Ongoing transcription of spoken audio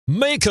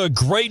Make a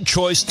great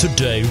choice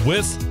today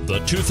with the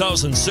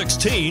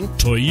 2016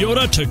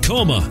 Toyota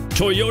Tacoma.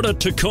 Toyota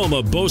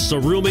Tacoma boasts a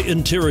roomy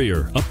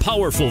interior, a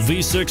powerful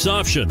V6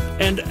 option,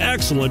 and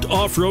excellent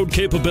off-road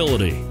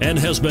capability, and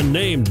has been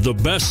named the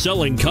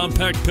best-selling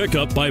compact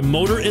pickup by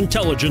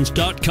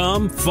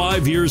MotorIntelligence.com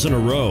 5 years in a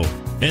row,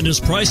 and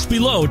is priced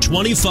below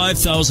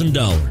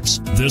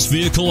 $25,000. This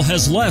vehicle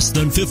has less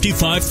than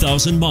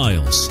 55,000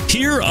 miles.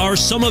 Here are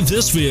some of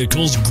this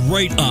vehicle's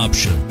great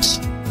options: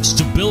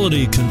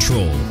 stability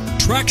control,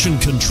 traction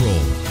control,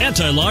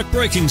 anti-lock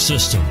braking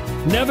system,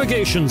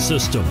 navigation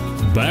system,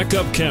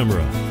 backup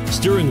camera,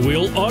 steering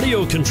wheel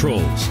audio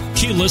controls,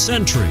 keyless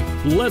entry,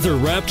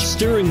 leather-wrapped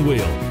steering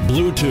wheel,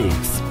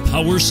 Bluetooth,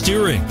 power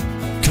steering.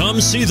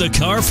 Come see the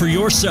car for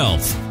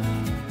yourself.